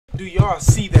Do y'all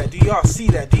see that? Do y'all see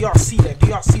that? Do y'all see that? Do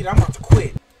y'all see that? I'm about to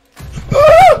quit.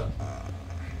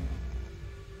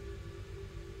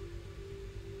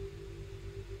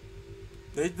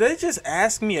 They just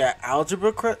asked me an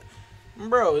algebra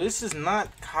bro, this is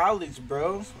not college,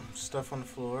 bro. Some stuff on the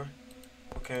floor.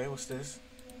 Okay, what's this?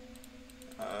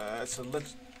 So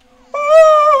let's...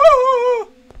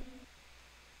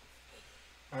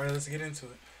 Alright, let's get into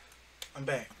it. I'm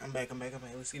back.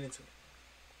 Let's get into it.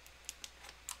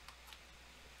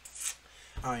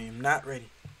 I am not ready.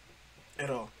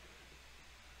 At all.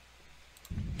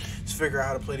 Let's figure out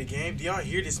how to play the game. Do y'all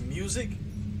hear this music?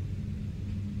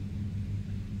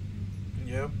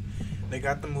 Yep. They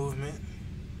got the movement.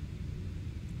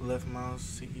 Left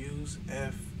mouse to use.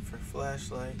 F for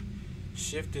flashlight.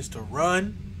 Shift is to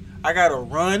run. I gotta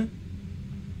run.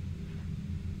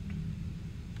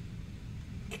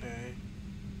 Okay.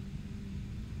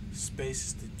 Space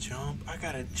is to jump. I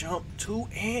gotta jump too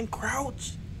and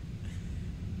crouch.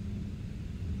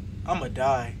 I'ma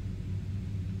die.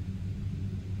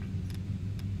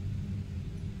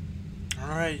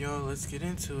 Alright, y'all, let's get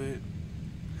into it.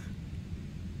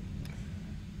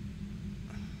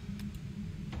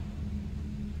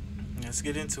 Let's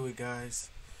get into it, guys.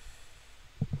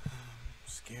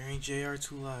 Scaring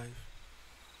JR2 Live.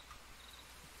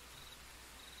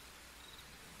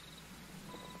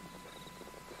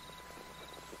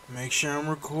 Make sure I'm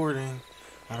recording.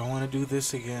 I don't want to do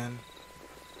this again.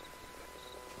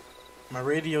 My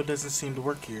radio doesn't seem to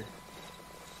work here.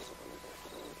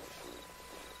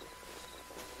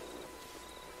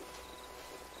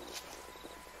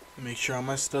 Make sure all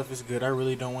my stuff is good. I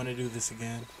really don't want to do this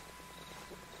again.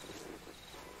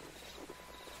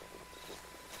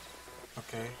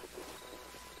 Okay.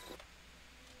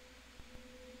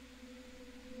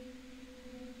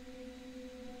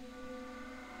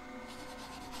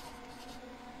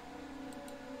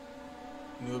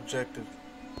 New objective.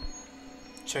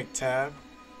 Check tab.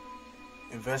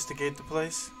 Investigate the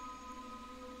place.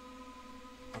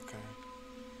 Okay.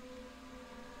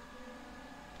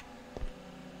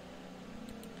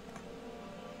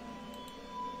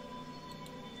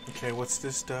 Okay, what's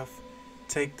this stuff?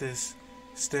 Take this.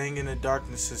 Staying in the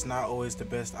darkness is not always the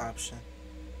best option.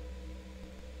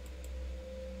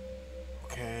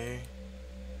 Okay.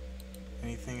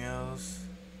 Anything else?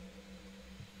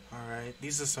 Alright,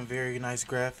 these are some very nice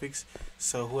graphics.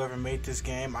 So whoever made this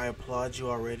game, I applaud you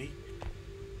already.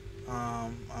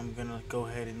 I'm gonna go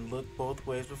ahead and look both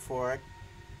ways before I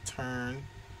turn.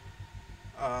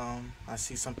 I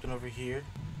see something over here.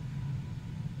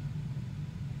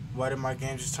 Why did my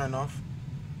game just turn off?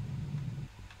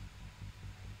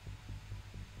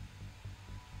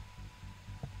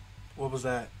 What was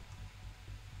that?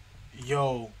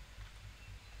 Yo,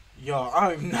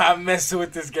 I'm not messing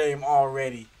with this game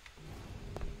already.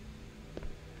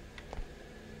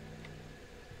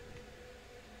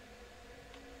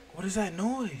 What is that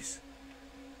noise?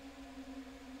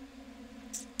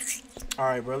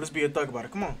 Alright, bro, let's be a thug about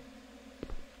it. Come on.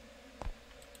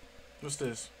 What's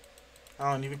this?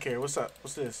 I don't even care. What's up?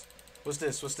 What's this? What's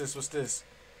this? What's this? What's this?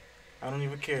 I don't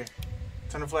even care.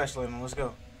 Turn the flashlight on. Let's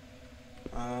go.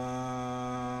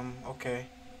 Okay.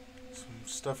 Some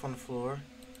stuff on the floor.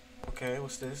 Okay,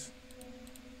 what's this?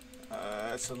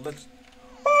 So let's...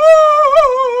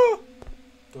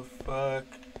 The fuck?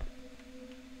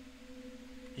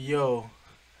 Yo.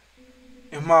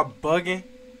 Am I bugging?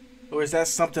 Or is that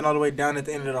something all the way down at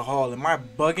the end of the hall? Am I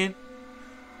bugging?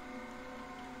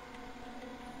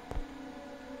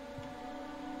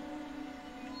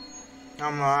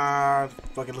 I'm not...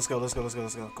 Fuck it, let's go.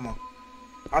 Come on.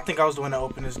 I think I was the one that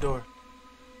opened this door.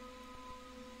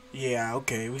 Yeah,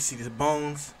 okay, we see the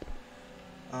bones.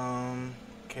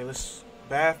 Okay, let's...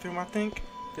 Bathroom, I think?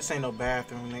 This ain't no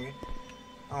bathroom, nigga.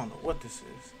 I don't know what this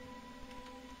is.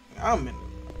 I'm in...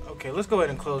 Okay, let's go ahead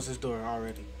and close this door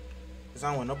already. Because I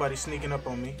don't want nobody sneaking up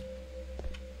on me.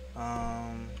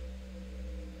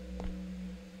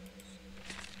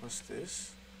 What's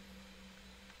this?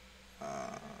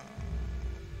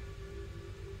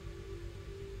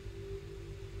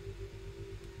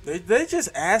 They just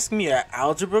asked me an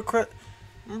algebra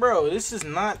bro, this is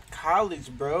not college,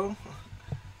 bro.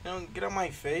 Don't get on my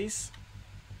face.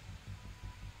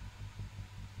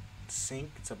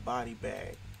 Sink, it's a body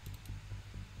bag.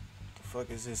 What the fuck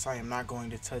is this? I am not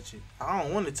going to touch it. I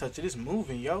don't want to touch it. It's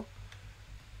moving, yo.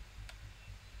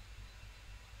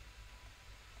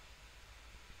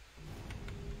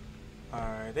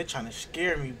 Alright, they're trying to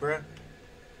scare me, bruh.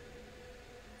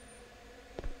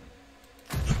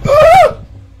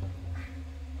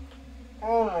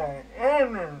 Oh my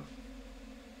goodness.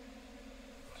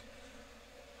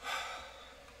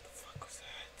 What the fuck was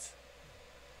that?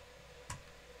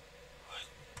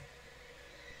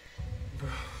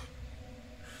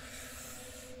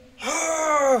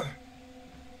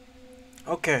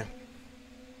 Okay.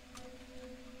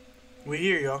 We're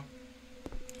here, y'all.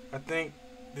 I think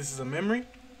this is a memory. What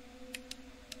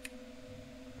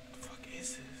the fuck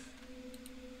is this?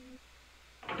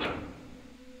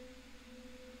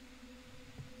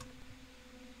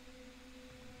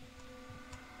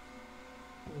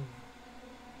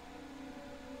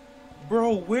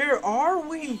 Bro, where are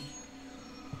we?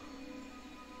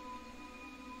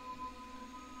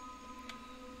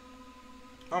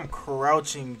 I'm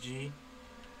crouching, G.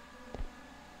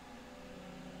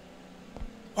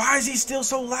 Why is he still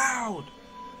so loud?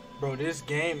 Bro, this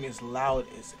game is loud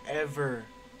as ever.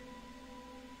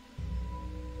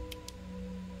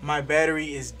 My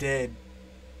battery is dead.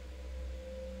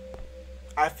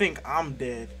 I think I'm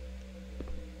dead.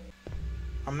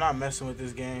 I'm not messing with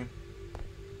this game.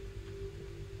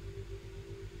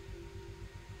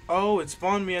 Oh, it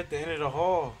spawned me at the end of the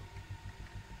hall.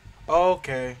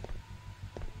 Okay.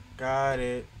 Got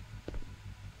it.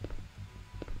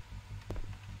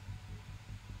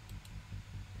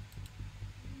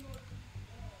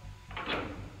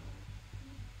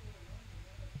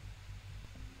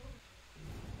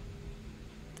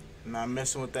 Not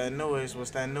messing with that noise.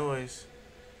 What's that noise?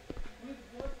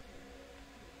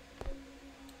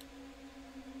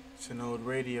 It's an old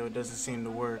radio. It doesn't seem to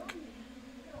work.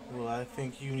 Well, I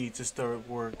think you need to start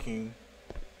working.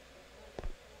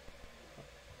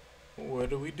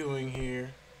 What are we doing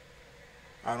here?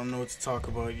 I don't know what to talk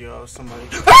about, y'all. Somebody.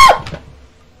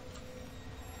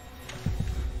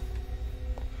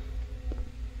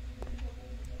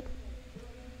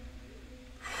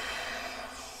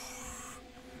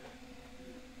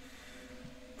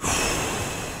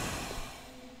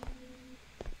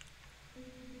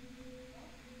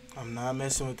 I'm not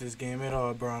messing with this game at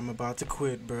all, bro. I'm about to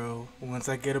quit, bro. Once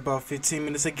I get about 15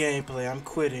 minutes of gameplay, I'm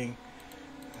quitting.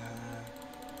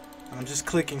 I'm just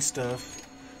clicking stuff.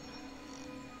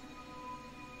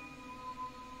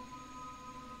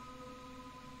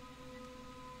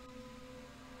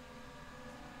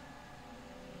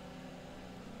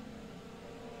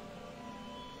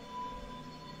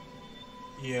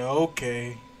 Yeah,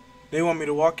 okay. They want me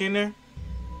to walk in there?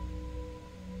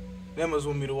 They must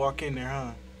want me to walk in there,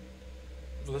 huh?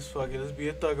 Let's fuck it. Let's be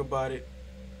a thug about it.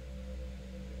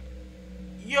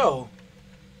 Yo.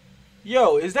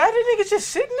 Yo, is that a nigga just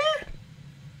sitting there?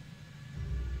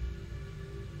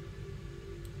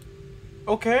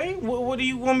 Okay. What do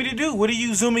you want me to do? What are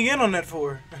you zooming in on that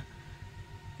for?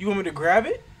 You want me to grab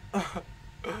it?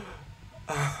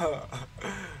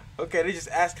 Okay, they just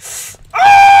asked.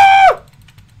 Ah!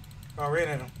 Oh, I ran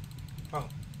at him. Oh.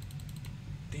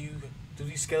 Do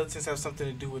these skeletons have something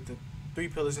to do with the 3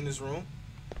 pillars in this room?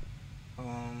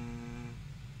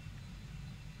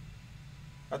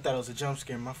 I thought it was a jump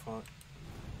scare, my fault.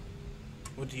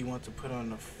 What do you want to put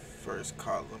on the first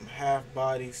column? Half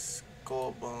body,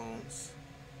 skull bones.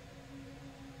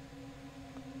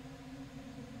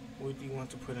 What do you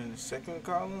want to put in the second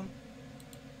column?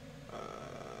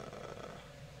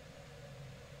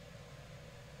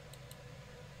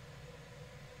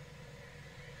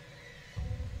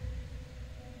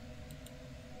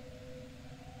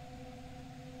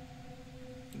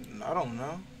 I don't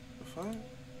know. The fuck?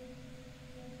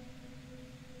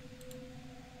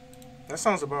 That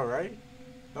sounds about right,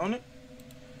 don't it?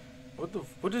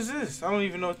 What is this? I don't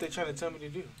even know what they're trying to tell me to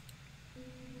do.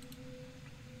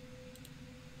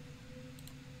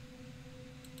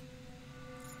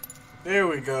 There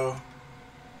we go.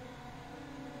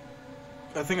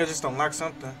 I think I just unlocked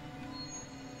something.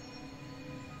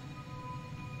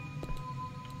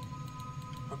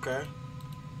 Okay.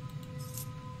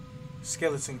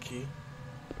 Skeleton key.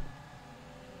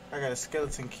 I got a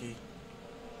skeleton key.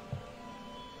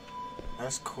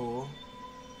 That's cool.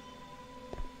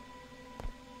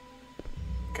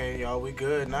 Okay, y'all, we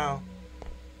good now.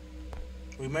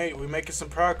 We making some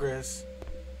progress.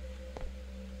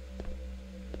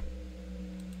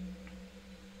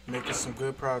 Making some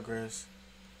good progress.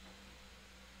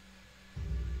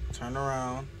 Turn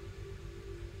around.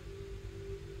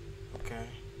 Okay.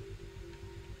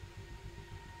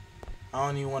 I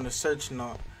don't even want to search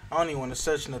no. I don't even want to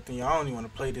search nothing. I don't even want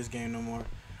to play this game no more.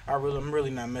 I'm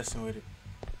really not messing with it.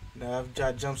 I've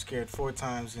got jump scared 4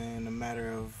 times in a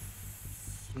matter of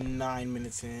 9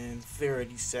 minutes and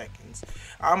 30 seconds.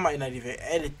 I might not even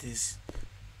edit this.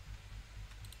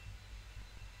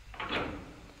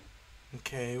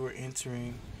 Okay, we're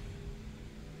entering.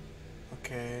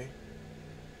 Okay.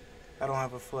 I don't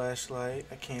have a flashlight.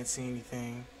 I can't see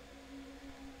anything.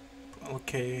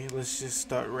 Okay, let's just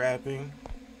start rapping.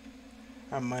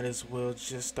 I might as well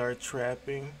just start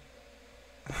trapping.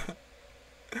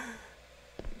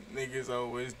 Niggas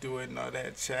always doing all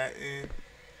that chatting.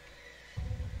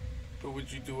 Or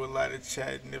would you do a lot of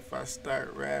chatting if I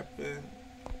start rapping?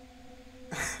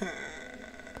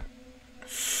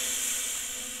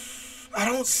 I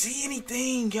don't see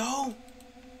anything, yo.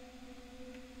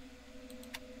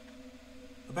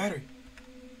 A battery.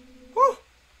 Woo!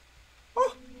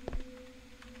 Woo!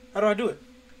 How do I do it?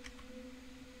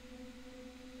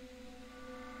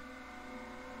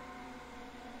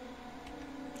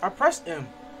 I pressed M.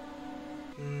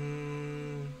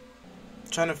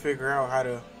 Trying to figure out how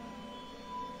to.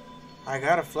 I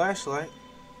got a flashlight.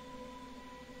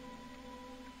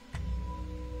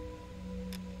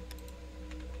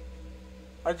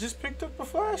 I just picked up a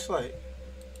flashlight.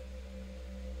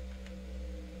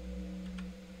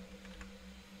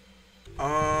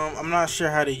 I'm not sure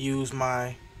how to use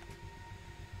my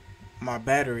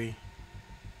battery.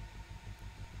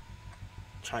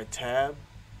 Try tab.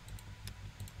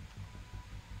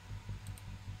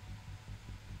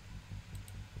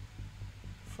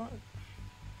 Fuck.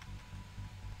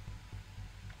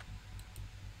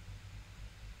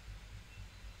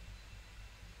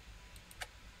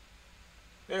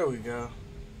 There we go.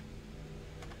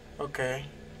 Okay.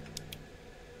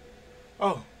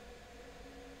 Oh.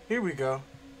 Here we go.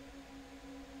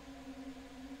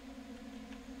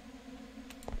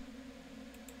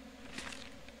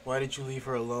 Why did you leave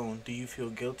her alone? Do you feel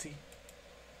guilty?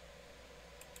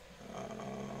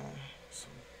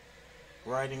 Some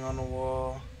writing on the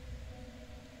wall.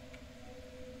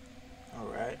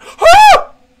 Alright.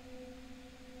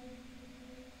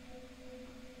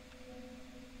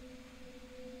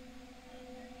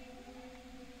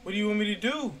 What do you want me to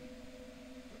do?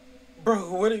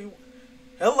 Bro, what do you...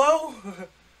 Hello?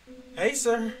 Hey,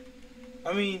 sir.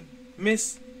 I mean,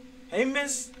 miss. Hey,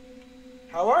 miss.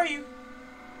 How are you?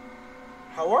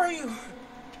 How are you?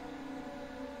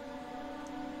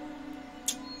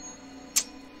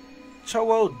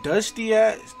 Cho old dusty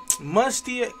ass,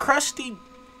 musty, crusty.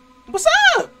 What's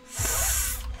up?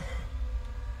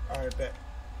 Alright, bet.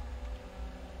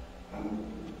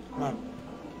 Mom.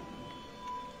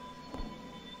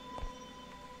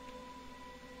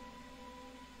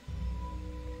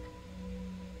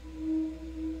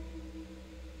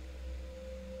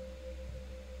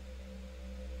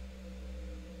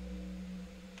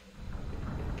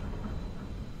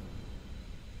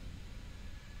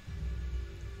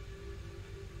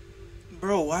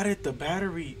 Bro, why did the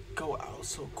battery go out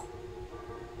so cool?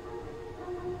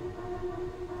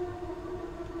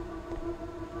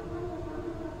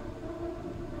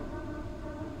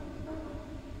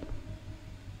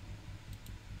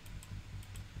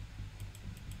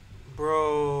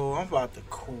 Bro, I'm about to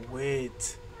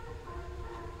quit.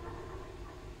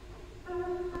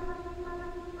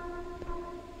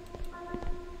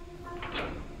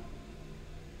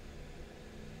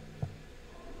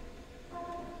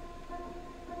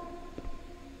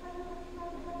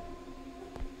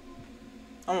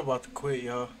 I'm about to quit,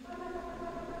 y'all.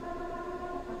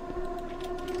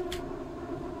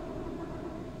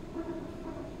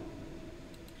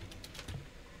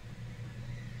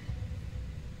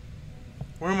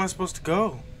 Where am I supposed to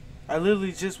go? I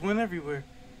literally just went everywhere.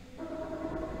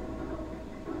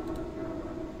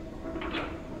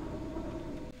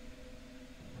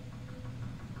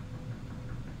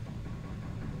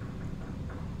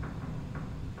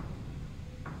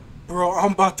 Bro,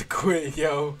 I'm about to quit,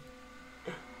 yo.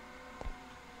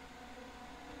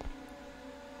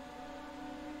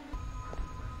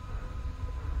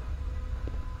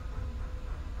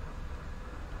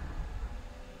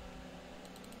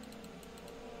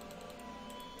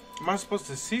 Am I supposed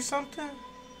to see something?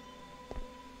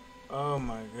 Oh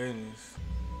my goodness.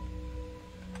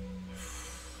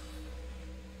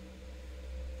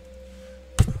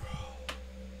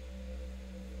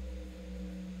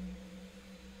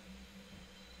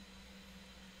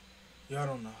 Y'all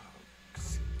don't know how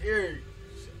scary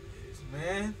this shit is,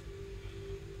 man.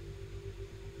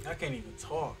 I can't even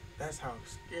talk. That's how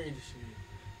scary this shit is.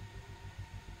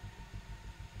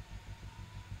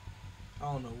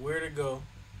 I don't know where to go.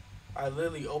 I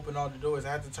literally opened all the doors.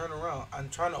 I had to turn around. I'm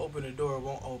trying to open the door. It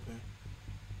won't open.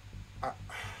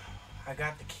 I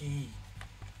got the key.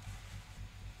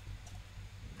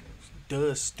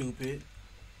 Duh, stupid.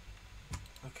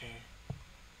 Okay.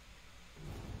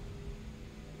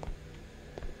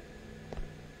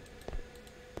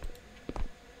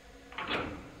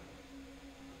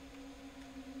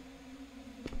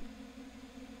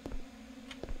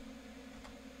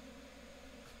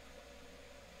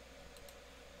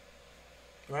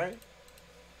 Right?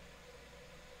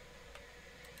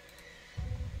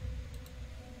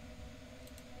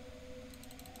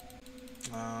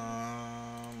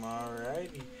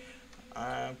 Alrighty.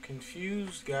 I'm confused.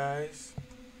 confused, guys.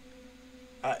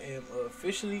 I am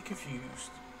officially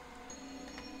confused.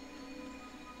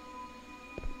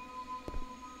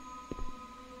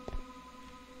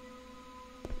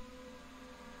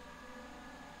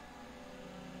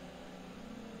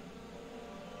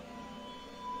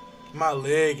 My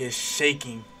leg is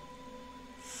shaking.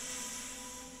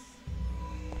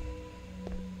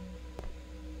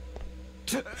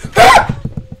 Please.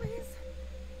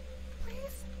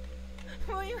 Please.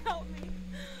 Will you help me?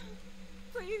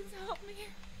 Please help me.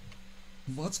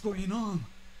 What's going on?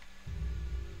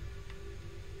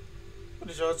 What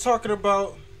is y'all talking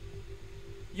about?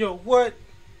 Yo, what?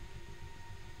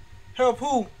 Help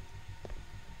who?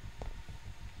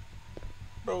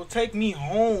 Bro, take me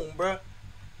home, bruh.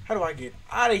 How do I get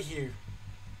out of here?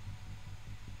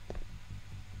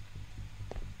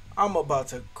 I'm about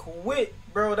to quit,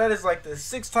 bro. That is like the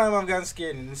 6th time I've gotten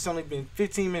scared, and it's only been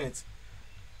 15 minutes.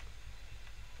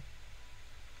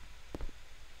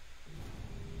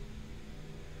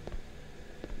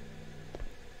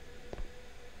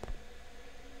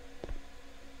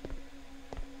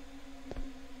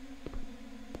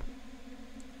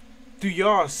 Do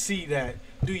y'all see that?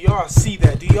 Do y'all see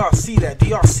that? Do y'all see that? Do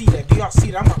y'all see that? Do y'all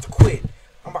see that? I'm about to quit.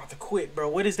 I'm about to quit, bro.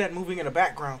 What is that moving in the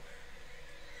background?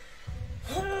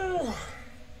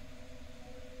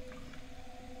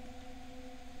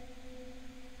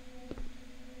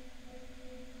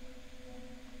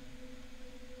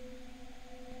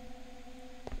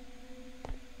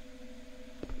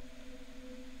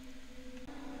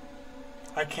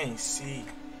 I can't see.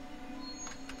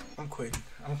 I'm quitting.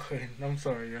 I'm quitting. I'm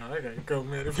sorry, y'all. I gotta go,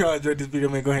 man. If y'all enjoyed this video,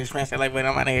 man, go ahead and smash that like button.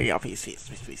 I'm out of here, y'all. Peace.